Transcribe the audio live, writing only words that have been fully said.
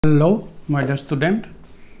Hello, my dear student.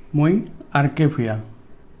 Moi R.K. Bhuya,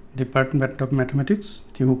 Department of Mathematics,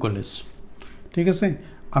 Tihu College. ঠিক আছে,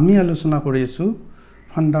 আমি আলোচনা কৰি আছো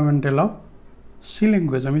ফান্ডামেন্টাল অফ সি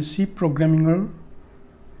ল্যাঙ্গুয়েজ। আমি সি প্ৰোগ্ৰামিংৰ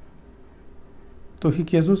তো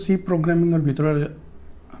শিকি আছো। সি প্ৰোগ্ৰামিংৰ ভিতৰত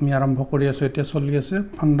আমি আৰম্ভ কৰি আছো। এতিয়া চলি আছে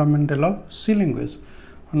fundamental of C language.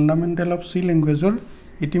 Fundamental of সি ল্যাঙ্গুয়েজৰ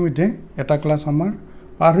ইতিমধ্যে এটা ক্লাস আমাৰ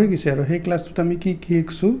পাৰ হৈ গৈছে আৰু সেই ক্লাসটোত আমি কি কি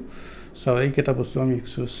শিকছো। So, এই কেটা বস্তু আমি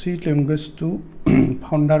শিকছো। C language to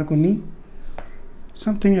founder Koni,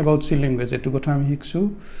 something about C language এটো কথা আমি শিকছো।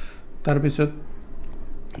 তাৰ পিছত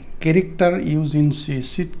character use in C,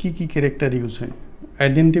 C কি কি character use হয়,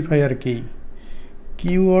 identifier কি,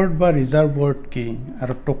 keyword বা reserve word কি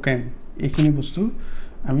আৰু token, এইখিনি বস্তু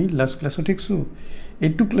আমি লাষ্ট ক্লাছত শিকছো।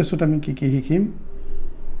 এইটো ক্লাছত আমি কি কি শিকিম,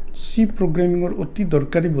 C programmingৰ অতি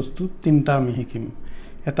দৰকাৰী বস্তু তিনটা আমি শিকিম।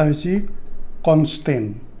 এটা হৈছে constant,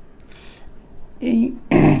 এই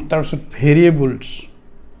তাৰপিছত ভেৰিয়েবলস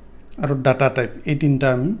আৰু ডাটা টাইপ, এই তিনটা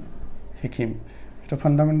আমি শিকিম। এটা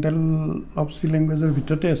ফান্ডামেন্টাল অফ সি ল্যাঙ্গুয়েজৰ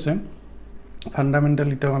ভিতৰতে আছে। ফান্ডামেন্টাল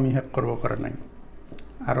এটাও আমি শেষ কৰিব পৰা নাই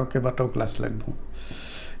আৰু কেইবাটাও ক্লাস লাগব।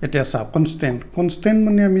 এতিয়া চা কনস্ট্যান্ট। কনস্ট্যান্ট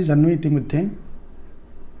মানে আমি জানো ইতিমধ্যে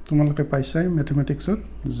তোমালোকে পাইছাই ম্যাথমেটিক্সত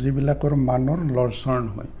যিবিলাকৰ মানৰ লৰচৰণ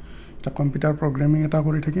হয়। এটা কম্পিউটাৰ প্ৰগ্ৰামিং এটা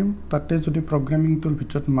কৰি থাকিম, তাতে যদি প্ৰগ্ৰামিংটোৰ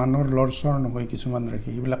ভিতৰত মানৰ লৰচৰণ হয় কিছুমান ৰাখি,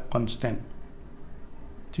 এইবিলাক কনস্ট্যান্ট।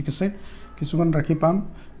 ঠিক আছে, কিছুমান ৰাখি পাম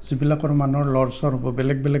যিবিলাকৰ মানৰ লৰচৰ হ'ব,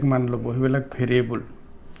 বেলেগ বেলেগ মান ল'ব, সেইবিলাক ভেৰিয়েবল।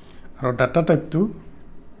 আৰু ডাটা টাইপটো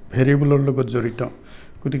ভেৰিয়েবলৰ লগত জড়িত।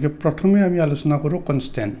 গতিকে প্ৰথমে আমি আলোচনা কৰোঁ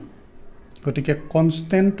কনস্ট্যান্ট। গতিকে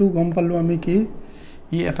কনস্ট্যান্টটো গম পালোঁ আমি কি,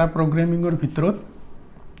 ই এটা প্ৰগ্ৰামিংৰ ভিতৰত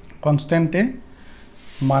কনস্ট্যান্টে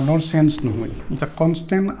মানৰ চেঞ্জ নহয়। এটা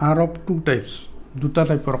constant R of two types, দুটা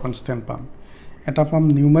টাইপৰ কনস্ট্যান্ট পাম। এটা পাম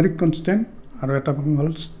নিউমাৰিক কনস্ট্যান্ট আৰু এটা পাম হ'ল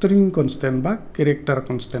ষ্ট্ৰিং কনস্ট্যান্ট বা ক্যাৰেক্টাৰ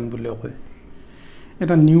কনস্ট্যান্ট বুলিও কয়।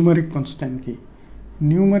 এটা নিউমাৰিক কনস্ট্যান্ট কি,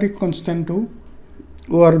 নিউমাৰিক কনস্ট্যান্টটো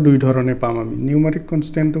আৰু দুই ধৰণে পাম আমি। নিউমাৰিক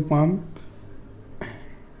কনস্ট্যান্টটো পাম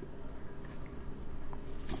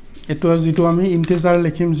এটো যেটো আমি ইন্টিজাৰ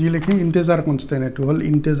লিখিম, যি লিখিম ইন্টিজাৰ কনস্ট্যান্ট, এটো হ'ল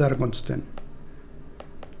ইন্টিজাৰ কনস্ট্যান্ট।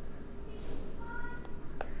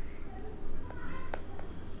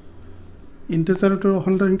 ইন্টিজাৰটো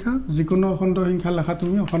অখণ্ড সংখ্যা, যিকোনো অখণ্ড সংখ্যা লেখা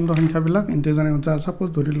তুমি অখণ্ড সংখ্যাবিলাক ইন্টিজাৰ সংখ্যা। সাপোজ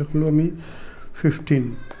ধৰি লিখলো আমি 15,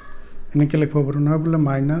 এনেকৈ লিখিব পাৰোঁ। নহয় বোলে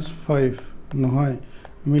 -5 নহয়,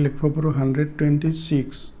 আমি লিখিব পাৰোঁ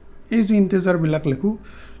 126। এই যে ইন্টিজাৰবিলাক লিখোঁ,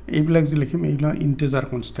 এইবিলাক যে লিখিম এইবিলাক ইন্টিজাৰ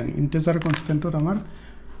কনস্ট্যান্ট। ইন্টিজাৰ কনস্ট্যান্টত আমাৰ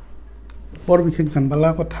বৰ বিশেষ জানবালা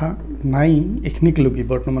কথা নাই এইখিনিক লগি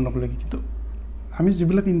বৰ্তমানক লগি, কিন্তু আমি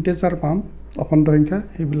যিবিলাক ইন্টিজাৰ পাম অখণ্ড সংখ্যা,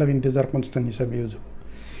 সেইবিলাক ইন্টিজাৰ কনস্ট্যান্ট হিচাপে ইউজ হ'ব।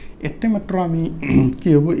 এতে মাত্ৰ আমি কি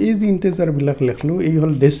হ'ব, এই যে ইন্টিজাৰবিলাক লিখলো এই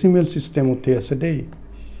হ'ল ডেচিমেল সিস্টেমতে আছে দেই,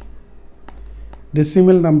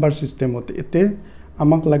 ডেচিমেল নাম্বাৰ সিস্টেমত। এতে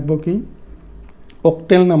আমাক লাগব কি,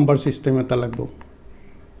 অক্টেল নাম্বাৰ সিস্টেম এটা লাগব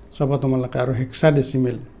চাবা তোমালোকে, আৰু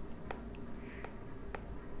হেক্সাডেচিমেল।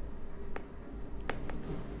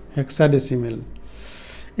 হেক্সাডেচিমেল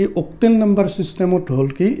এই অক্টেল নাম্বাৰ সিস্টেমত হ'ল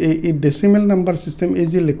কি, এই ডেচিমেল নাম্বাৰ সিস্টেম এই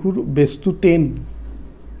যে লিখো বেসটো 10,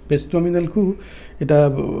 বেসটো আমি লিখো এটা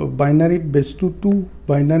বাইনারিত বেসটো 2,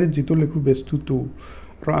 বাইনারিত যেটো লিখো বেসটো 2,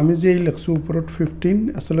 আৰু আমি যে লিখছো ওপৰত 15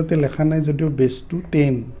 আসলতে লেখা নাই যদিও বেসটো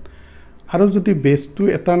 10। আৰু যদি বেসটো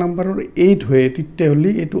এটা নাম্বাৰৰ 8 হয় তেতিয়াহ'লে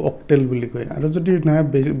এটো অক্টেল বুলি কয়, আৰু যদি না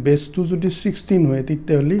বেসটো যদি 16 হয়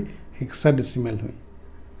তেতিয়াহ'লে হেক্সাডেচিমেল হয়।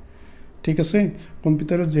 ঠিক আছে,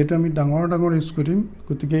 কম্পিউটাৰত যেটো আমি ডাঙৰ ডাঙৰ ইউজ কৰিম,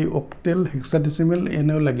 গতিকে অক্টেল হেক্সাডেচিমেল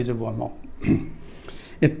এনেও লাগি যাব আমাক।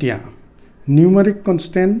 এতিয়া নিউমাৰিক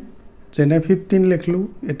কনস্ট্যান্ট যেনে 15 লিখলো,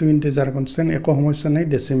 এটো ইন্টিজাৰ কনস্ট্যান্ট, একো সমস্যা নাই,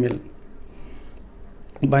 ডেচিমেল।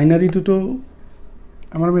 বাইনাৰিটোতো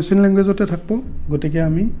আমাৰ মেচিন ল্যাঙ্গুয়েজতে থাকব, গতিকে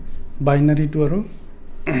আমি বাইনাৰিটো আৰু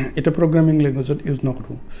এটা প্ৰগ্ৰামিং ল্যাঙ্গুয়েজত ইউজ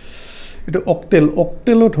নকৰোঁ। এটা অক্টেল,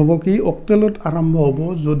 অক্টেলত হ'ব কি, অক্টেলত আৰম্ভ হ'ব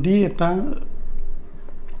যদি এটা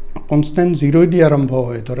কনস্ট্যান্ট 0 দি আৰম্ভ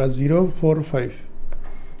হয়, ধৰা 045,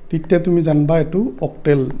 তেতিয়া তুমি জানবা এটো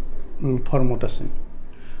অক্টেল ফৰ্মত আছে।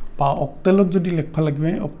 বা অক্টেলত যদি লিখবা লাগবে,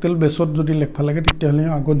 অক্টেল বেসত যদি লিখবা লাগে তেতিয়াহ'লে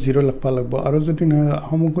আগত 0 লিখবা লাগব, আৰু যদি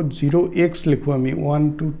সমুখত 0x লিখো আমি 1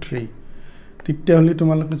 2 3, তেতিয়াহ'লে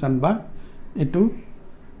তোমালোকে জানবা এটো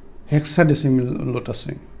হেক্সাডেচিমেলত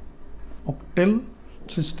আছে। অক্টেল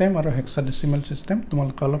সিস্টেম আৰু হেক্সাডেচিমেল সিস্টেম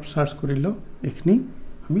তোমালোকে অলপ সাৰ্চ কৰিলো, এইখিনি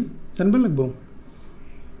আমি জানবা লাগব।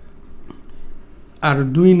 আৰু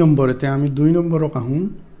 2 নম্বৰতে আমি 2 নম্বৰক আহোঁ,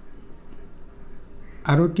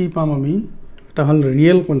 আৰু কি পাম আমি, এটা হ'ল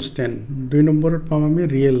ৰিয়েল কনস্ট্যান্ট। 2 নম্বৰত পাম আমি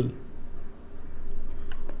ৰিয়েল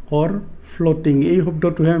অৰ ফ্লোটিং, এই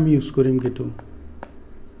শব্দটোহে আমি ইউজ কৰিম কিন্তু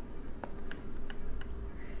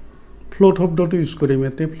ফ্লোট শব্দটো ইউজ কৰিম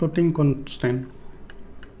এতে ফ্লোটিং কনস্ট্যান্ট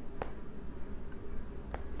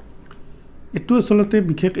এটো আসলতে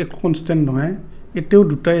বিশেষ এক কনস্ট্যান্ট নহয় এতেও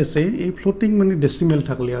দুটাই আছে এই ফ্লোটিং মানে ডেসিমেল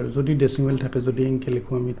থাকলে আৰু যদি ডেসিমেল থাকে যদি এনকে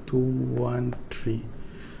লিখো আমি 213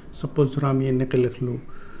 সাপোজ ধৰা আমি এনেকে লিখলো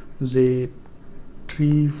যে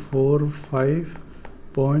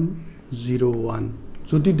 345.01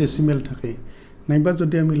 যদি ডেসিমেল থাকে নাইবা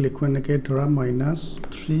যদি আমি লিখো এনেকে ধৰা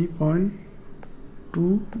 -3.21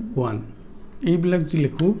 এই বিলাক যি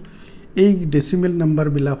লিখো এই ডেসিমেল নাম্বার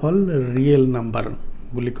বিলাক হল রিয়েল নাম্বার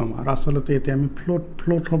বুলি কম আর আসলতে এতে আমি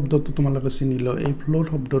ফ্লোট শব্দটো তোমালোকে চিনি ল এই ফ্লোট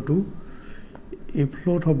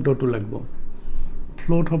শব্দটো লাগব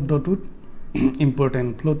ফ্লোট শব্দটো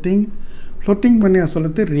ইম্পর্টেন্ট ফ্লোটিং মানে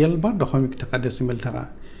আসলতে রিয়েল বা দশমিক থাকা ডেসিমেল থাকা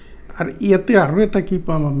আর ইয়াতে আৰু এটা কি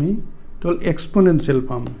পাম আমি টল এক্সপোনেনশিয়াল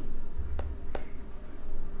পাম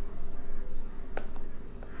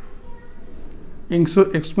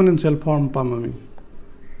এক্সপোনেনশিয়াল ফৰ্ম পাম আমি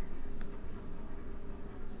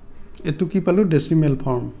এটো কি পালো ডেসিমেল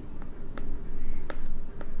ফৰ্ম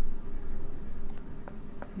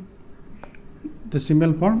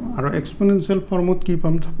আৰু এক্সপোনেনশিয়াল ফৰ্মত কি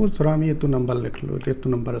পাম সাপোজ ধৰা আমি এটো নাম্বাৰ লিখলো এটো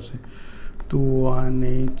নাম্বাৰ আছে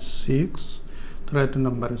 2186 ধৰা এটো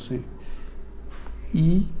নাম্বার আছে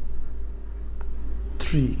E3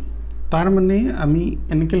 তার মানে আমি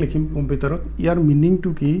এনেকে লিখিম কম্পিউটারত ইয়ার মিনিং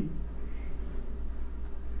টু কি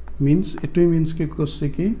means it means ki kosse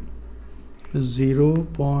ki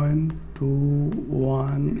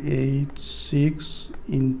 0.2186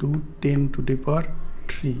 into 10 to the power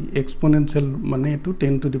 3 exponential mane to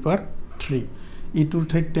 10 to the power 3 e to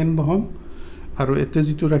 10 bahom aru ete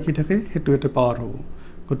jitu rakhi thake hetu ete power hobo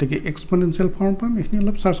gotike exponential form pam ekhni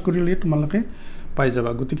olop search korile tumalake pai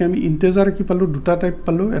jaba gotike ami integer ki palu duta type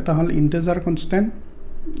palu eta hol integer constant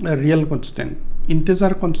real constant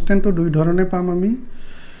integer constant to dui dhorone pam ami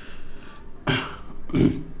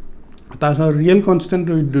তাছাড়া real constant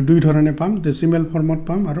দুই ধরনের পাম decimal ফর্মত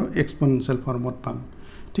পাম আর exponential ফর্মত পাম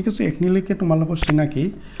ঠিক আছে এখনিলৈকে তোমালোকৰ চিনাকি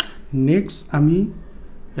নেক্সট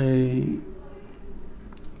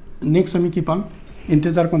আমি কি পাম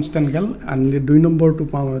ইন্টিজাৰ কনস্ট্যান্ট গেল আৰ দুই নম্বৰটো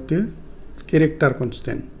পাম এতে ক্যারেক্টার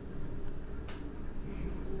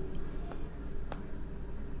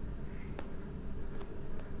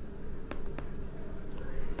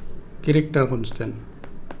কনস্ট্যান্ট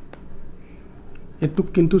এটুক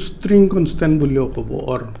কিন্তু স্ট্রিং কনস্ট্যান্ট বুলিও কব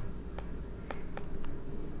অর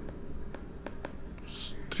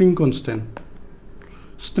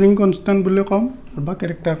স্ট্রিং কনস্ট্যান্ট বুলিও কম বা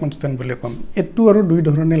ক্যারেক্টার কনস্ট্যান্ট বুলিও কম এটু আৰু দুই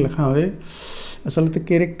ধৰণে লেখা হয় আসলতে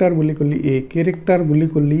ক্যাৰেক্টাৰ বুলি কলি ক্যাৰেক্টাৰ বুলি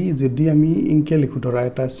কলি যদি আমি ইনকে লিখো ধৰা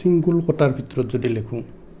এটা সিঙ্গল কোটাৰ ভিতৰত যদি লিখো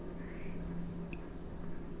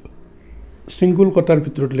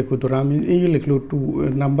লিখো ধৰা আমি এই লিখলো টু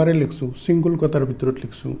নাম্বাৰে লিখছো সিঙ্গল কোটাৰ ভিতৰত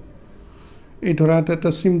লিখছো এই ধৰা এটা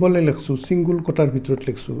সিম্বলে লিখছো সিঙ্গল কোটাৰ ভিতৰত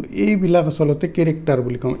লিখছো এই বিলাক আসলতে ক্যারেক্টার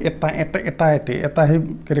বুলি কম এটা হে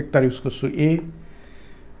ক্যারেক্টার ইউজ করছো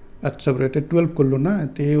আচ্ছা ব্রে এটা 12 করলো না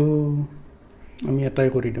তেও আমি এটাই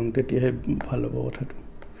কৰি দিম তেতিয়া ভালো হ'ব কথাটো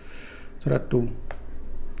ধৰা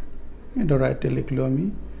 2 এই ধৰা এটা লিখলো আমি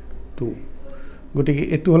 2 গটিকে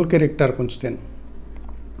এটো হল ক্যাৰেক্টাৰ কনস্ট্যান্ট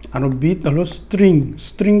আৰু বিট হলো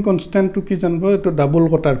স্ট্ৰিং কনস্ট্যান্ট টু কি জানব এটো ডাবল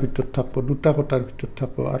কোটাৰ ভিতৰত থাকব দুটা কোটাৰ ভিতৰত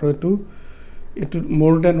থাকব আৰু এটো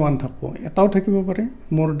more than 1 থাকব এটাও থাকিব পারে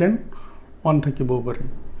more than 1 থাকিব পারে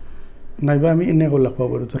নাইবা আমি এনে কল লিখব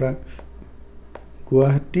পাৰো ধৰা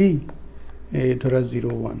গুৱাহাটী এই ধৰা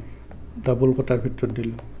 01 ডাবল কোটাৰ ভিতৰত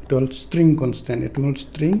দিলো এটো হল স্ট্ৰিং কনস্ট্যান্ট এটো হল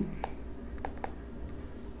স্ট্ৰিং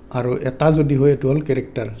আৰু এটা যদি হয় এটো হল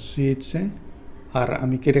ক্যাৰেক্টাৰ ch আৰ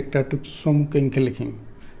আমি ক্যাৰেক্টাৰটো সমকেনকে লিখিম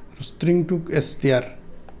আৰু স্ট্ৰিং টু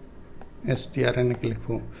str এনেকে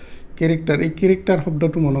লিখো ক্যাৰেক্টাৰ এই ক্যাৰেক্টাৰ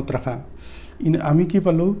শব্দটো মনত ৰাখা আমি কি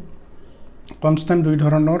পালো কনস্ট্যান্ট দুই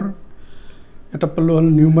ধৰণৰ এটা পালো হল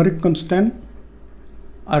নিউমেৰিক কনস্ট্যান্ট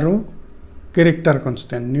আৰু ক্যাৰেক্টাৰ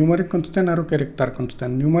কনস্ট্যান্ট নিউমেৰিক কনস্ট্যান্ট আৰু ক্যাৰেক্টাৰ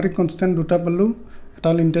কনস্ট্যান্ট নিউমেৰিক কনস্ট্যান্ট দুটা পালো এটা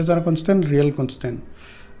হল ইন্টিজাৰ কনস্ট্যান্ট ৰিয়েল কনস্ট্যান্ট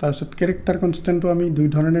তাৰপিছত ক্যাৰেক্টাৰ কনস্ট্যান্টটো আমি দুই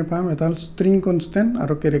ধৰণে পাম এটা হল স্ট্ৰিং কনস্ট্যান্ট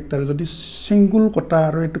আৰু ক্যাৰেক্টাৰ যদি সিঙ্গল কোটা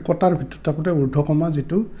আৰু এটো কোটাৰ ভিতৰত থাকোতে ঊৰ্ধ্বকমা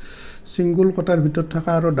যেটো সিঙ্গল কোটাৰ ভিতৰত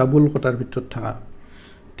থাকা আৰু ডাবল কোটাৰ ভিতৰত থাকা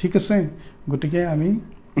ঠিক আছে গটিকে আমি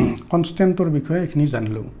কনস্ট্যান্টৰ বিষয়ে এখিনি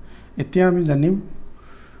জানিলো এতিয়া আমি জানিম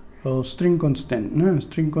স্ট্ৰিং কনস্ট্যান্ট না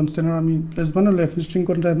স্ট্ৰিং কনস্ট্যান্টৰ আমি প্লেস বানালো স্ট্ৰিং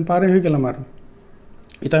কনস্ট্যান্ট পাৰে হৈ গেল আমাৰ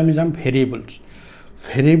এটা আমি জাম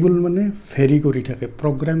ভেৰিয়েবল মানে ভেৰি কৰি থাকে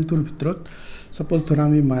প্ৰগ্ৰামটোৰ ভিতৰত সাপোজ ধৰা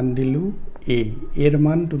আমি মান দিলো এৰ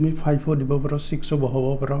মান তুমি 5 দিব পাৰো 6 বহাব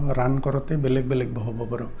পাৰো ৰান কৰতে বেলেগ বহাব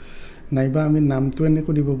পাৰো নাইবা আমি নামটো এনে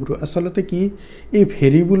কৰিব পাৰো আসলতে কি এই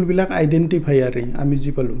ভেৰিয়েবল বিলাক আইডেন্টিফায়াৰ আমি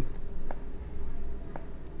জি পালো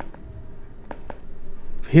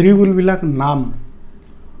ভেৰিয়েবল বিলাক নাম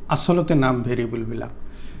আসলতে নাম ভেৰিয়েবল বিলাক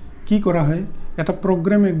কি কৰা হয় এটা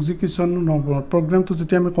প্ৰগ্ৰাম এক্সিকিউচন প্ৰগ্ৰামটো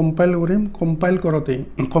যেতিয়া আমি কম্পাইল কৰিম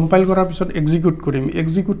কম্পাইল কৰাৰ পিছত এক্সিকিউট কৰিম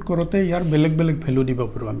এক্সিকিউট কৰোতে ইয়াৰ বেলেগ বেলেগ ভ্যালু দিব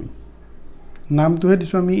পাৰো আমি নামটোহে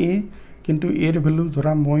দিছো আমি a কিন্তু a এৰ ভ্যালু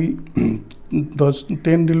ধৰা মই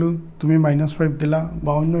 10 দিলো তুমি -5 দিলা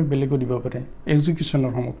বা অন্য বেলেগও দিব পাৰে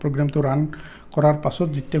এক্সিকিউচনৰ সময় প্ৰগ্ৰামটো ৰান কৰাৰ পাছত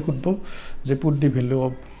যেতিয়া খুদব যে put the value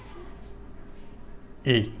of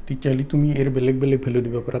a তেতিয়ালি তুমি এর বেলেগ বেলেগ ভ্যালু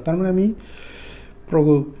দিব পাৰা তাৰ মানে আমি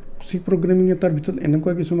সি প্ৰগ্ৰামিং এটাৰ ভিতৰত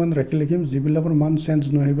এনেকুৱা কিছুমান ৰাখি লিখিম যিবিলাকৰ মান চেঞ্জ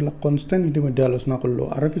নহয় সেইবিলাক কনস্ট্যান্ট ইতিমধ্যে আলোচনা কৰিলো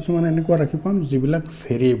আৰু কিছুমান এনেকুৱা ৰাখি পাম যিবিলাক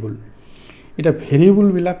ভেৰিয়েবল এটা ভেৰিয়েবল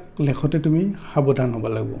বিলাক লেখতে তুমি সাৱধান হ'ব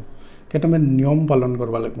লাগিব কেইটামান নিয়ম পালন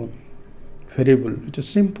কৰিব লাগিব ভেৰিয়েবল এটা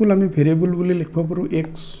সিম্পল আমি ভেৰিয়েবল বুলি লিখব পাৰো x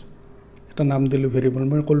এটা নাম দিলো ভেৰিয়েবল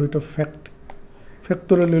মই কলো এটা ফ্যাক্ট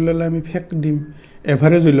ফ্যাক্টৰিয়েল ললে আমি ফ্যাক্ট দিম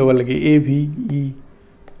এভাৰেজ হৈ ল'ব লাগে a v e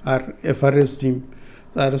r average দিম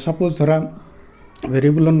আৰু সাপোজ ধৰা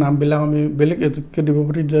ভেৰিয়েবলৰ নাম বিলাক আমি বেলেগ একে দিব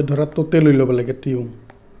পাৰি যে ধৰা টোটেল হৈ ল'ব লাগে টিউ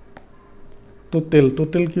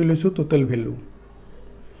টোটেল কি লৈছো টোটেল ভ্যালু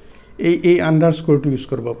এই আন্ডাৰস্কোৰটো ইউজ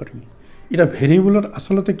কৰিব পাৰি এটা ভেৰিয়েবলত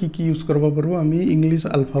আসলতে কি কি ইউজ কৰিব পাৰো আমি ইংলিশ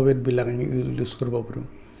আলফাবেট বিলাক ইউজ কৰিব পাৰো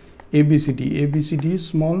ABCD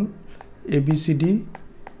স্মল ABCD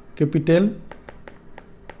ক্যাপিটাল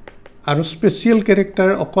আৰু স্পেশাল ক্যাৰেক্টাৰ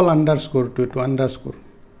অকল আন্ডাৰস্কোৰটো এটো আন্ডাৰস্কোৰ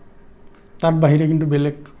তাত বাহিৰে কিন্তু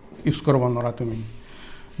বেলেগ ইউজ কৰিব নোৱাৰা তুমি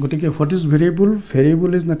গতিকে what is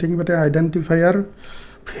variable is nothing but A identifier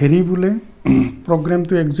ভেৰিয়েবলে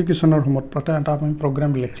প্ৰগ্ৰামটো এক্সিকিউচনৰ সময়ত প্ৰথমে এটা আমি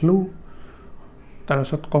প্ৰগ্ৰাম লিখলো তাৰ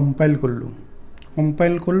পিছত কম্পাইল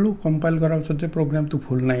কৰাৰ পিছত যে প্ৰগ্ৰামটো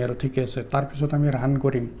ভুল নাই আৰু ঠিক আছে তাৰ পিছত আমি ৰান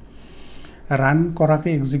কৰিম ৰান কৰাকে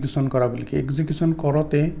এক্সিকিউচন কৰা বুলি এক্সিকিউচন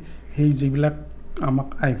কৰতে সেই যিবিলাক আমাক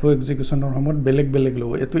আইফো এক্সিকিউচনৰ সময়ত বেলেগ বেলেগ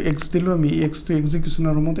লব এটো x দিলো আমি x টো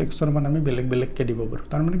এক্সিকিউচনৰ সময়ত x ৰ মান আমি বেলেগ বেলেগ কে দিব পাৰো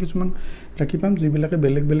তাৰ মানে কিছুমান ৰাখি পাম যিবিলাকে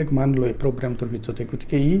বেলেগ বেলেগ মান লয় প্ৰগ্ৰামটোৰ ভিতৰতে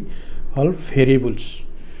গতিকে ই হল ভেৰিয়েবলস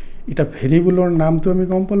এটা ভেৰিয়েবলৰ নামটো আমি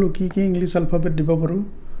গম পালো কি কি ইংলিশ আলফাবেট দিব পাৰো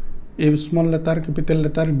a small letter capital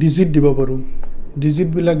letter digit দিব পাৰো ডিজিট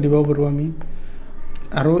বিলাক দিব পাৰো আমি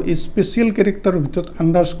আৰু স্পেশাল ক্যাৰেক্টাৰৰ ভিতৰত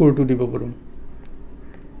আন্ডাৰস্কোৰটো দিব পাৰো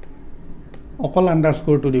অকল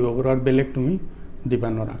আন্ডাৰস্কোৰটো দিব পাৰো আৰু বেলেগ তুমি দিবা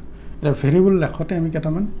নৰা এটা ভেৰিয়েবল লেখতে আমি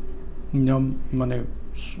কেটামান নিয়ম মানে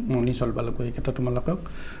মনি চলব লাগিব এটা তোমালোকক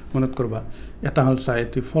মনত কৰবা এটা হল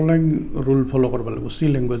চাইটি ফলোইং ৰুল ফলো কৰব লাগিব সি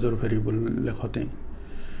ল্যাঙ্গুৱেজৰ ভেৰিয়েবল লেখতে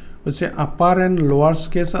হৈছে আপাৰ এন্ড লোৱাৰ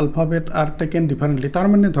কেস আলফাবেট আৰ টেকেন ডিফাৰেন্টলি তাৰ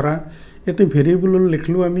মানে ধৰা এটো ভেৰিয়েবল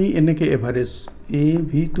লিখলো আমি এনেকে এভাৰেজ a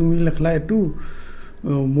v তুমি লিখলা এটো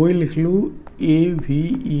মই লিখলো a v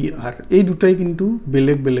e r এই দুটাই কিন্তু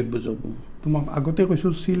বেলেগ বেলেগ বুজাব তোমাক আগতে কৈছো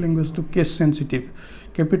সি ল্যাঙ্গুৱেজটো কেস সেনসিটিভ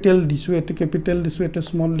ক্যাপিটাল দিছো এটো ক্যাপিটাল দিছো এটো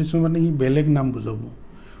স্মল দিছো মানে ই বেলেগ নাম বুজাব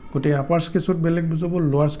গটে আপাৰ কেসত বেলেগ বুজাব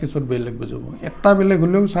লোৱাৰ কেসত বেলেগ বুজাব এটা বেলেগ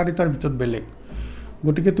হলেও চাৰিটাৰ ভিতৰত বেলেগ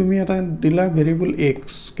গটিকে তুমি এটা দিলা ভেৰিয়েবল x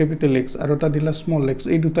ক্যাপিটাল x আৰু এটা দিলা স্মল x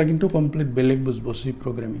এই দুটা কিন্তু কমপ্লিট বেলেগ বুজাব সি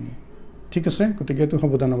প্ৰগ্ৰামিং ঠিক আছে গটিকে তো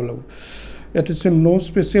সাৱধান হ'ব লাগিব it is a no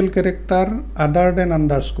special character other than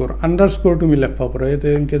underscore তুমি লিখবা পাৰো এতে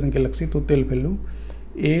এনেকে লিখছি total value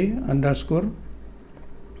a underscore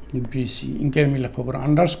bc ইনকে আমি লিখবা পাৰো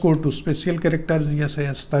underscore টু স্পেশাল ক্যাৰেক্টাৰ যি আছে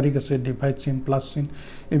তাৰিখ আছে ডিভাইড চিন প্লাস চিন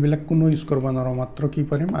এইবিলাক কোনো ইউজ কৰবা নোৱাৰো মাত্ৰ কি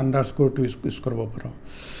পাৰিম আন্ডাৰস্কোৰ টু ইউজ কৰিব পাৰো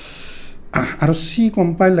আৰু সি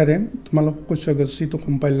কম্পাইলাৰে তোমালোক কৈছো সি তো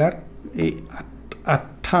কম্পাইলাৰ এই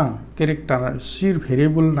 8টা ক্যাৰেক্টাৰ সিৰ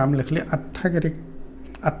ভেৰিয়েবল নাম লিখলে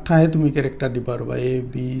 8টা হে তুমি ক্যাৰেক্টাৰ দিবা পাৰবা a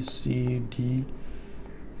b c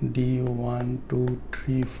d 1 2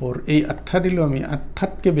 3 4 এই 8টা দিলো আমি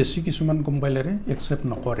 8টাতকে বেছি কিছুমান কম্পাইলাৰে একসেপ্ট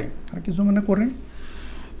নকৰে আৰু কিছুমানে কৰে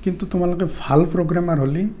কিন্তু তোমালোকে ভাল প্ৰগ্ৰামাৰ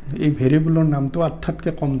হলি এই ভেৰিয়েবলৰ নামটো 8টাতকে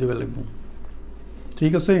কম দিব লাগিব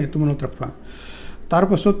ঠিক আছে এটো মনত ৰাখবা তাৰ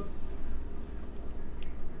পাছত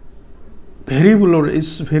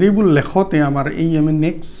ভেৰিয়েবল লেখতে আমাৰ এই আমি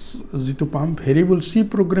নেক্সট যেটো পাম ভেৰিয়েবল সি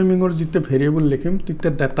প্ৰগ্ৰামিংৰ যেতে ভেৰিয়েবল লিখিম তিতে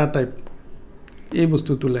ডাটা টাইপ এই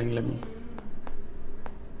বস্তুটো লাগি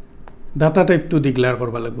ডাটা টাইপটো ডিক্লেয়াৰ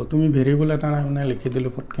কৰবা লাগিব তুমি ভেৰিয়েবল এটা মানে লিখি দিলে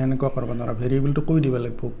কেনেকৈ কৰবা নৰা ভেৰিয়েবলটো কৈ দিব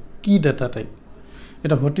লাগিব কি ডাটা টাইপ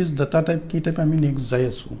এটা হোৱাট ইজ ডাটা টাইপ কি টাইপ আমি নেক্সট যাই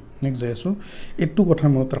আছো এটো কথা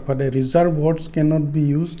মনত ৰাখবা দে reserve ওয়াৰ্ডস can not be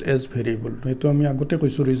used as variable এটো আমি আগতে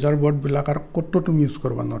কৈছো ৰিজাৰ্ভ ওয়াৰ্ড বিলাক আৰু কত তুমি ইউজ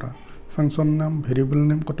কৰবা নৰা ফাংশন নাম ভেৰিয়েবল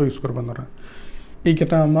নেম কত ইউজ কৰবা নৰা এই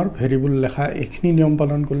কেটা আমাৰ ভেৰিয়েবল লেখা এখনি নিয়ম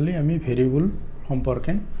পালন কৰলে আমি ভেৰিয়েবল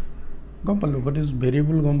সম্পৰ্কে গম পালো হোৱাট ইজ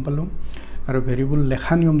ভেৰিয়েবল গম পালো আৰু ভেৰিয়েবল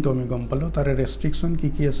লেখা নিয়মটো আমি গম পালো তাৰ ৰেস্ট্ৰিকশন কি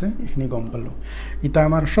কি আছে এখনি গম পালো এটা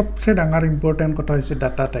আমাৰ সবচেয়ে ডাঙৰ ইম্পৰ্টেন্ট কথা হৈছে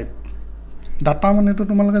ডাটা টাইপ ডাটা মানেতো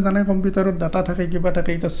তোমালোকে জানাই কম্পিউটাৰত ডাটা থাকে কিবা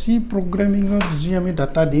থাকে এটা সি প্ৰগ্ৰামিঙত যি আমি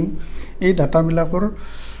ডাটা দিম এই ডাটাবিলাকৰ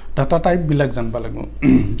ডাটা টাইপবিলাক জানবা লাগিব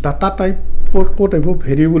ডাটা টাইপৰ ক'ত আহিব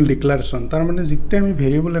ভেৰিয়েবল ডিক্লাৰেশ্যন তাৰ মানে যেতিয়া আমি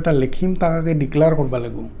ভেৰিয়েবল এটা লিখিম তাকে ডিক্লেয়াৰ কৰিব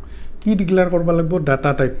লাগিব কি ডিক্লেয়াৰ কৰিব লাগিব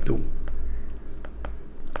ডাটা টাইপটো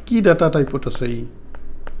কি ডাটা টাইপত আছে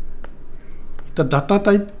এটা ডাটা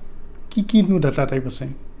টাইপ কি নো ডাটা টাইপ আছে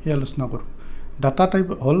এই আলোচনা কৰোঁ ডাটা টাইপ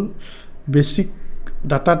হ'ল বেসিক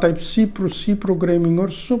ডাটা টাইপ সি প্ৰগ্ৰামিঙৰ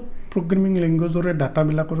সব প্ৰগ্ৰামিং ল্যাঙ্গুৱেজৰে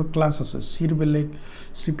ডাটাবিলাকৰ ক্লাছ আছে সিৰ বেলেগ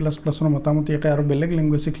C++ৰ মোটামুটি একে আৰু বেলেগ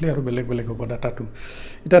ল্যাঙ্গুৱেজ শিকলে আৰু বেলেগ বেলেগ হ'ব ডাটাটো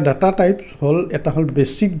এটা ডাটা টাইপ হ'ল এটা হ'ল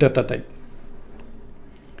basic data type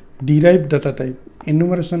derive data type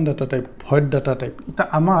এনুমাৰেশন data type void data type এটা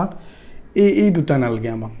আমাক এই দুটা নালগে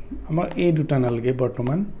আমাক এই দুটা নালগে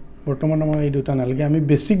বৰ্তমান আমাৰ এই দুটা নালগে আমি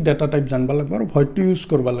বেসিক ডাটা টাইপ জানবা লাগিব আৰু ভয়েডটো ইউজ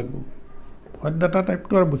কৰবা লাগিব ভয়েড ডাটা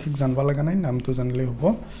টাইপটো আৰু বিশেষ জানবা লাগা নাই নামটো জানলে হ'ব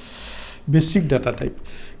বেসিক ডাটা টাইপ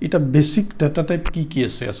এটা বেসিক ডাটা টাইপ কি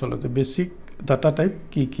আছে আসলে বেসিক ডাটা টাইপ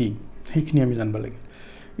কি সেইখিনি আমি জানবা লাগে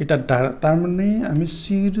এটা তাৰ মানে আমি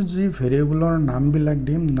সিৰ যি ভেৰিয়েবলৰ নামবিলাক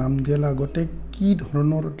দিম নাম দিয়াৰ আগতে কি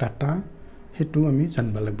ধৰণৰ ডাটা হেতু আমি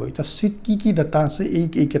জানবা লাগিব এটা সিত কি ডাটা আছে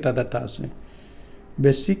এই কেটা ডাটা আছে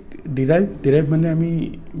বেসিক ডিৰাইভ মানে আমি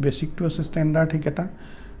বেসিকটো আছে স্ট্যান্ডাৰ্ড হেকেটা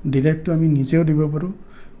ডিৰাইভটো আমি নিজেও দিব পাৰো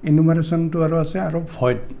এনুমাৰেশনটো আৰু আছে আৰু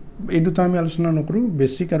ভয়েড এই দুটা আমি আলোচনা নকৰো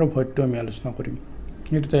বেসিক আৰু ভয়েডটো আমি আলোচনা কৰিম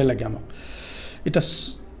এই দুটাই লাগে আমাক এটা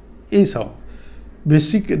এই চাও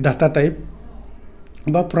বেসিক ডাটা টাইপ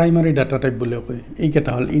বা প্ৰাইমাৰী ডাটা টাইপ বুলি কয় এই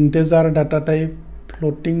কেটা হল integer data type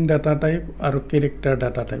floating data type আৰু ক্যাৰেক্টাৰ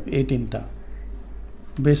ডাটা টাইপ এই তিনটা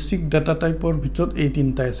বেসিক ডাটা টাইপৰ ভিতৰত এই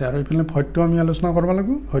তিনটা আছে আৰু ইফালে ভয়েডটো আমি আলোচনা কৰিব লাগিব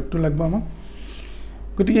ভয়েডটো লাগিব আমাক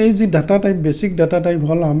গতি এই যে data type basic data type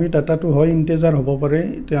হল আমি ডাটাটো হয় ইন্টিজাৰ হ'ব পাৰে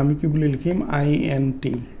তে আমি কি বুলি লিখিম int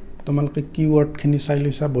তোমালোকে কিওয়াৰ্ড খিনি চাই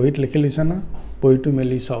লৈছা বহিত লিখি লৈছা না বহিটো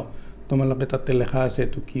মেলি চাও তোমালোকে তাতে লেখা আছে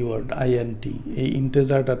তো কিওয়াৰ্ড int এই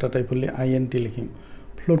ইন্টিজাৰ ডাটা টাইপ হলে int লিখিম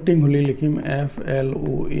ফ্লোটিং হলি লিখিম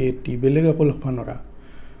float বেলেগ একো লিখবা নৰা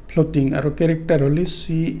ফ্লোটিং আৰু ক্যাৰেক্টাৰ হলি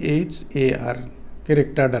char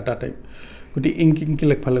ক্যাৰেক্টাৰ ডাটা টাইপ গতি কি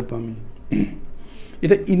লিখবা লাগিব আমি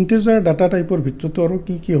এটা ইন্টিজাৰ ডাটা টাইপৰ ভিতৰত আৰু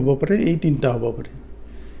কি হ'ব পাৰে এই তিনটা হ'ব পাৰে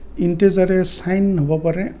ইন্টিজাৰে সাইন হ'ব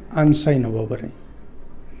পাৰে আনসাইন হ'ব পাৰে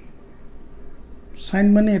সাইন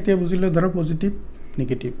মানে এতিয়া বুজিলে ধৰা পজিটিভ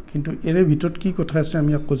নেগেটিভ কিন্তু এৰে ভিতৰত কি কথা আছে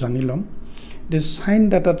আমি আকৌ জানি লম যে sign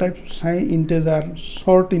data type sign integer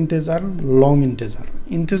short integer লং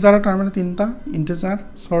ইন্টিজাৰ তাৰ মানে তিনটা ইন্টিজাৰ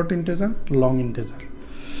শৰ্ট ইন্টিজাৰ লং ইন্টিজাৰ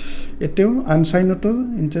এতেও আনসাইনটো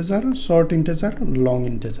ইন্টিজাৰ শৰ্ট ইন্টিজাৰ লং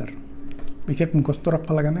ইন্টিজাৰ বিশেষ মুখস্থ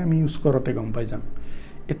ৰাখবা লাগা নাই আমি ইউজ কৰতে গম পাই যাম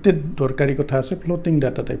এতে দৰকাৰী কথা আছে ফ্লোটিং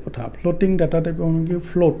ডাটা টাইপ কথা ফ্লোটিং ডাটা টাইপ আমি কি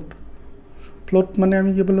ফ্লোট মানে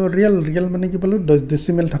আমি কি বলো ৰিয়েল মানে কি বলো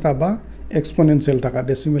ডেসিমেল থাকা বা এক্সপোনেনশিয়াল থাকা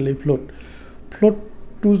ডেসিমেল এই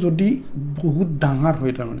ফ্লোটটো যদি বহুত ডাঙৰ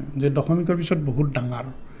হয় তাৰ মানে যে দশমিকৰ পিছত বহুত ডাঙৰ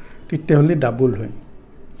তেতিয়া হলি ডাবল হয়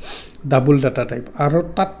ডাবল ডাটা টাইপ আৰু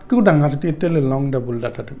তাতকো ডাঙৰ তেতিয়া লং ডাবল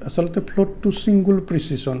ডাটা টাইপ আসলতে ফ্লোটটো সিঙ্গল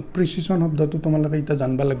প্ৰিসিজন শব্দটো তোমালোকে এটা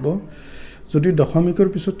জানবা লাগিব যদি দশমিকৰ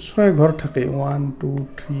পিছত 6 ঘৰ থাকে 1 2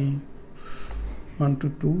 3 1 2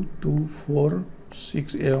 2 2 4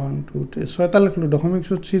 6 1 2 3 ছয়টা লিখলো দশমিক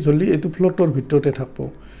পিছত 6 হলি এটো ফ্লোটৰ ভিতৰতে থাকব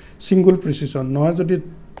সিঙ্গল প্ৰিসিজন নহয় যদি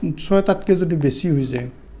 6 তাতকে যদি বেছি হৈ যায়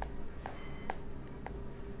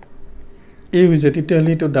এই হৈ যায় তেতিয়া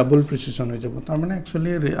হলি এটো ডাবল প্ৰিসিজন হৈ যাব তাৰ মানে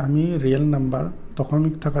একচুয়ালি আমি ৰিয়েল নাম্বাৰ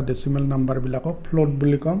দশমিক থাকা ডেসিমেল নাম্বাৰ বিলাকক ফ্লোট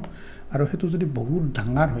বুলি কম আৰু হেতু যদি বহুত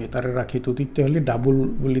ডাঙৰ হয় তাৰে ৰাখিটো তেতিয়া হলি ডাবল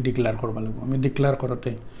বুলি ডিক্লেয়াৰ কৰবা লাগিব আমি ডিক্লেয়াৰ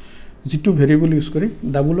কৰতে যেটো ভেৰিয়েবল ইউজ কৰি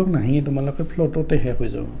ডাবলক নাহি তোমালোকে ফ্লোটতে হে হৈ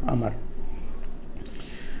যাব আমাৰ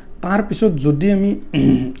তাৰ পিছত যদি আমি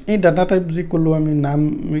এই ডাটা টাইপ যি কলো আমি নাম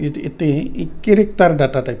এতে এই ক্যাৰেক্টাৰ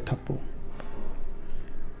ডাটা টাইপ থাকবো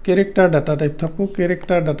ক্যাৰেক্টাৰ ডাটা টাইপ থাকবো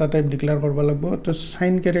ক্যাৰেক্টাৰ ডাটা টাইপ ডিক্লেয়াৰ কৰবা লাগিব তো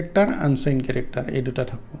সাইন ক্যাৰেক্টাৰ আনসাইন ক্যাৰেক্টাৰ এই দুটা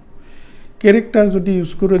থাকবো ক্যাৰেক্টাৰ যদি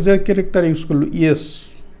ইউজ কৰো যে ক্যাৰেক্টাৰ ইউজ কৰলো ইয়েস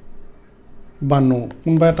বা নো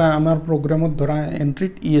কোনবা এটা আমাৰ প্ৰগ্ৰামত ধৰা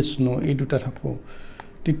এন্ট্ৰিত ইয়েস নো এই দুটা থাকবো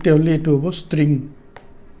তেতিয়া হলি এটো হ'ব স্ট্ৰিং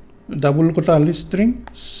ডাবল কটা হলি স্ট্ৰিং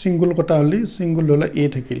সিঙ্গল কটা হলি সিঙ্গল হলে এ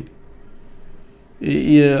থাকিল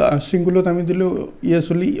এই সিঙ্গলত আমি দিলো ইয়েস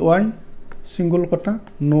হলি ওয়াই সিঙ্গল কটা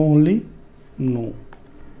নো হলি নো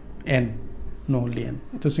এন নো হলি এন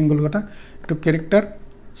এটো সিঙ্গল কটা এটো ক্যাৰেক্টাৰ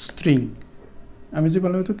স্ট্ৰিং আমি যে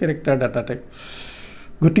বললো তো ক্যাৰেক্টাৰ ডাটা টাইপ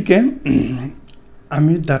গটিকে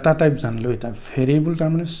আমি ডাটা টাইপ জানলো এটা ভেৰিয়েবল তাৰ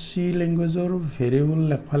মানে সি ল্যাঙ্গুৱেজৰ ভেৰিয়েবল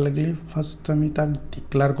লিখবা লাগলি ফাৰ্স্ট আমি তাক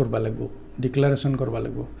ডিক্লেয়াৰ কৰবা লাগিব ডিক্লাৰেশন কৰবা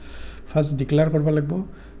লাগিব ফাৰ্স্ট ডিক্লেয়াৰ কৰবা লাগিব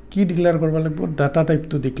কি ডিক্লেয়াৰ কৰিব লাগিব ডাটা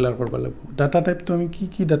টাইপটো ডিক্লেয়াৰ কৰিব লাগিব ডাটা টাইপটো আমি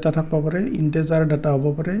কি ডাটা থাকিব পাৰে ইন্টিজাৰ ডাটা হ'ব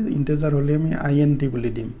পাৰে ইন্টিজাৰ হ'লে আমি INT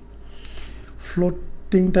বুলি দিম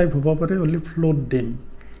ফ্লোটিং টাইপ হ'ব পাৰে হ'লে ফ্লোট দিম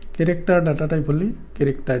ক্যাৰেক্টাৰ ডাটা টাইপ হ'লে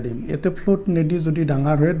ক্যাৰেক্টাৰ দিম এতে ফ্লোট নেদি যদি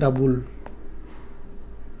ডাঙৰ হয় ডাবল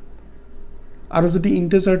আৰু যদি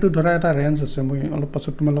ইন্টিজাৰটো ধৰা এটা ৰেঞ্জ আছে মই অলপ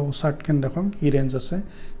পাছত তোমালোকক চাৰ্টখন দেখাম কি ৰেঞ্জ আছে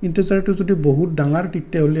ইন্টিজাৰটো যদি বহুত ডাঙৰ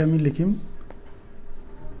তেতিয়া হ'লে আমি লিখিম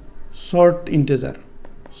short integer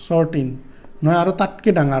short int নহয় আৰু তাতকে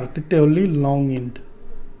ডাঙৰ তেতিয়া হ'লে long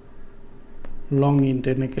int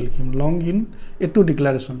এনেকৈ লিখিম long int এটো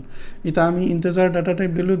ডিক্লাৰেশ্যন এটা আমি ইন্টিজাৰ ডাটা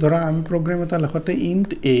টাইপ দিলো ধৰা আমি প্ৰগ্ৰাম এটা লিখতে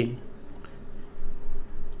int a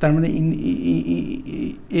তাৰ মানে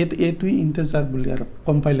এ টু ইন্টিজাৰ বুলি আৰু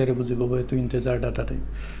কম্পাইলাৰে বুজি পাব এটো ইন্টিজাৰ ডাটা টাইপ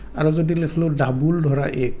আৰু যদি লিখলো ডাবল ধৰা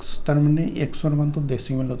x তাৰ মানে x ৰ মানটো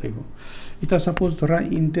ডেসিমেলত আহিব এটা সাপোজ ধৰা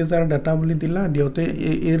ইন্টিজাৰ ডাটা বুলি দিলা দিওতে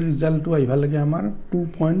এৰ ৰিজাল্টটো আহিবা লাগে আমাৰ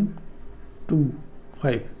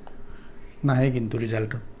 2.25 নাহে কিন্তু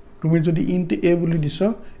ৰিজাল্টটো তুমি যদি int a বুলি দিছো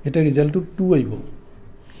এটা ৰিজাল্টটো 2 আহিব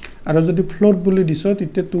আৰু যদি ফ্লোট বুলি দিছো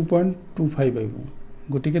তেতিয়া 2.25 আহিব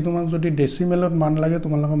গটিকে তোমাক যদি ডেসিমেলত মান লাগে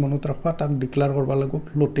তোমালোকে মনত ৰাখবা তাক ডিক্লেয়াৰ কৰবা লাগিব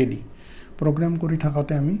ফ্লোটে দি প্ৰগ্ৰাম কৰি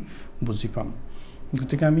থাকতে আমি বুজি পাম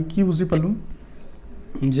গটিকে আমি কি বুজি পালো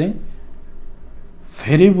যে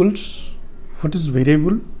ভেৰিয়েবলস what is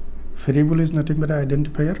variable is nothing but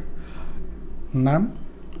identifier নাম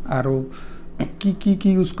আৰু কি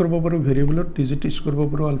ইউজ কৰিব পাৰো ভেৰিয়েবলত ডিজিট ইউজ কৰিব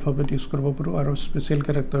পাৰো আলফাবেট ইউজ কৰিব পাৰো আৰু স্পেশাল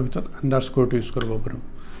ক্যাৰেক্টাৰ ভিতৰত আন্ডাৰস্কোৰ ইউজ কৰিব পাৰো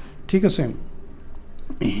ঠিক আছে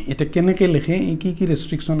এটা কেনেকৈ লিখে কি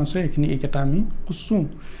ৰেষ্ট্ৰিকশন আছে এখিনি এটা আমি কুছু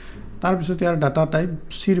তাৰ পিছত ইয়াৰ data type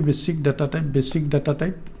সিৰ basic data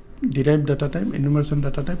type derive data type এনুমাৰেচন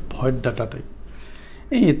data type void data type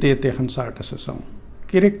এতে এখন চাৰ্ট আছে চাও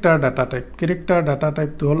ক্যাৰেক্টাৰ ডাটা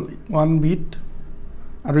টাইপটো হল 1 বিট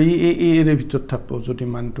আৰু এৰে ভিতৰত থাকব যদি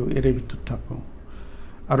মানটো এৰে ভিতৰত থাকব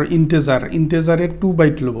আৰু ইন্টিজাৰে 2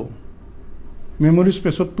 বাইট লব মেমৰি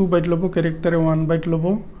স্পেসত 2 বাইট লব ক্যাৰেক্টাৰে 1 বাইট লব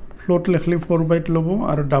ফ্লোট লিখলি 4 বাইট লব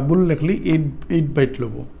আৰু ডাবল লিখলি 8 বাইট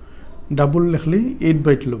লব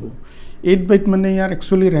 8 বাইট মানে ইয়াৰ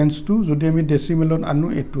একচুয়ালি ৰেঞ্জটো যদি আমি ডেসিমেলত আনো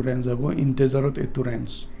এটো ৰেঞ্জ হ'ব ইন্টিজাৰত এটো ৰেঞ্জ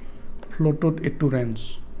ফ্লোটত এটো ৰেঞ্জ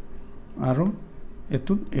আৰু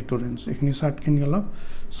এটো ৰেঞ্জ এখিনি চাৰ্টখিনি অলপ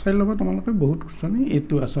চাই লবা তোমালোকে বহুত কুছনি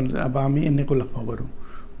এটো আসলে আবা আমি এনেকৈ লিখব পাৰো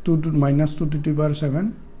 2 to -2 to the power 7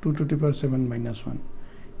 2 to the power 7 -1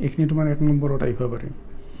 এখিনি তোমাৰ এক নম্বৰত আইবা পারে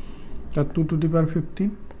তা 2 to the power 15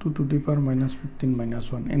 2 to the power -15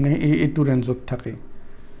 -1 এনে এটো ৰেঞ্জত থাকে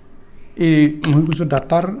এই মই কৈছো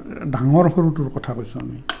ডাটাৰ ডাঙৰ সৰুটোৰ কথা কৈছো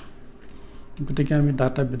আমি গতিকে আমি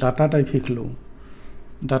data type শিকলো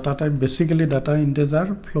data type basically data integer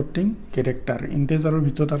floating character ইন্টিজাৰৰ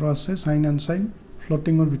ভিতৰত আৰু আছে সাইন আনসাইন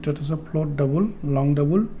ফ্লোটিংৰ ভিতৰত আছে ফ্লোট ডাবল লং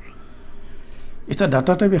ডাবল এটা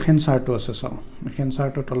ডাটা টাইপ এখন চাৰ্টটো আছে চাও এখন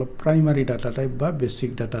চাৰ্টত অলপ প্ৰাইমাৰী ডাটা টাইপ বা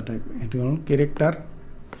বেসিক ডাটা টাইপ এটো হল ক্যাৰেক্টাৰ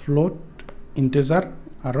ফ্লোট ইন্টিজাৰ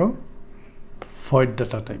আৰু ভয়েড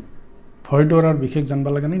ডাটা টাইপ ভয়েডৰ আৰু বিশেষ জানবা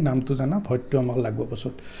লাগে নাই নামটো জানা ভয়েডটো আমাক লাগব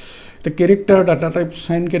পাছত The character data type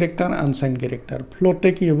sign character unsigned character float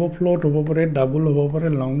ki hobo float hobo pare double hobo pare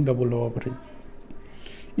long double hobo pare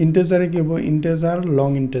integer ki hobo integer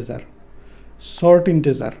long integer short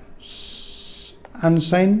integer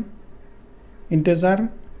unsigned integer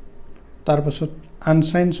tar pasot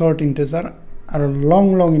unsigned short integer aru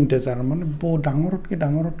long integer mane bo dangorot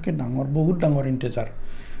ke dangor bahut dangor integer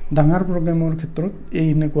ডাঙৰ প্ৰগ্ৰামৰ ক্ষেত্ৰত এই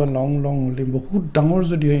এনেকুৱা লং হলি বহুত ডাঙৰ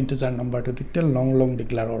যদি হয় integer নাম্বাৰটো তেতিয়া লং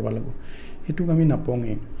ডিক্লেয়াৰ কৰব লাগিব হেতু আমি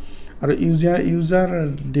নাপঙে আৰু ইউজাৰ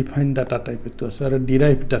ডিফাইন ডাটা টাইপ এটো আছে আৰু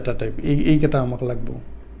ডিৰাইভ ডাটা টাইপ এই কেটা আমাক লাগব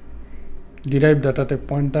ডিৰাইভ ডাটা টাইপ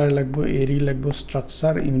পইন্টাৰ লাগব এৰি লাগব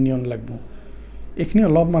স্ট্ৰাকচাৰ ইউনিয়ন লাগব এখিনি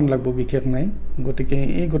অলপমান লাগব বিশেষ নাই গতিকে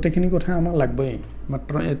এই গটেখিনি কথা আমাক লাগবই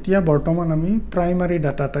মাত্ৰ এতিয়া বৰ্তমান আমি প্ৰাইমাৰী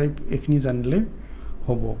ডাটা টাইপ এখিনি জানিলে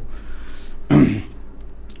হ'ব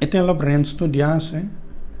এটা অলপ ৰেঞ্জটো দিয়া আছে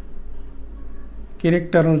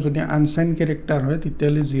ক্যাৰেক্টাৰৰ যদি আনসাইন ক্যাৰেক্টাৰ হয়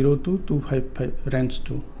তেতিয়ালে 0 to 255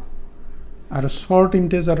 ৰেঞ্জটো আৰু শৰ্ট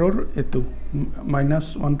ইন্টিজাৰৰ এটো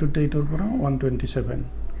 -128 ৰ পৰা 127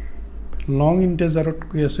 লং ইন্টিজাৰত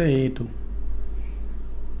কি আছে এইটো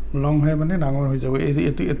লং হয় মানে ডাঙৰ হৈ যাব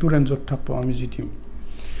এটো ৰেঞ্জত থাকব আমি জিটিম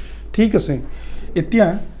ঠিক আছে এতিয়া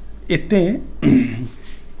এতে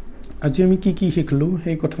আজি আমি কি শিকলো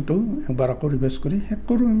সেই কথাটো একবাৰ আকৌ ৰিভাইজ কৰি হেক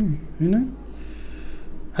কৰো আমি হয়না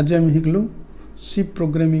আজি আমি শিকলো সি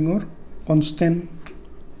প্ৰগ্ৰামিংৰ কনস্ট্যান্ট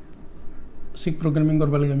সি প্ৰগ্ৰামিং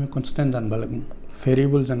কৰবা লাগে আমি কনস্ট্যান্ট জানবা লাগিব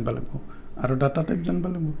ভেৰিয়েবল জানবা লাগিব আৰু ডাটা টাইপ জানবা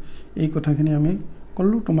লাগিব এই কথাখিনি আমি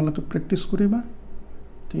কল্লো তোমালোকে প্ৰেক্টিস কৰিবা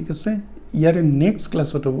ঠিক আছে ইয়াৰে নেক্সট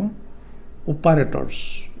ক্লাছত হ'ব অপাৰেটৰ্স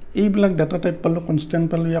এইবিলাক ডাটা টাইপ পালোঁ কনষ্টেণ্ট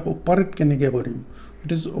পালোঁ ইয়াক অপাৰেট কেনেকৈ কৰিম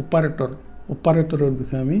ইট ইজ অপাৰেটৰৰ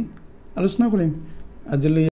বিষয়ে আমি আলোচনা কৰিম আজিলৈ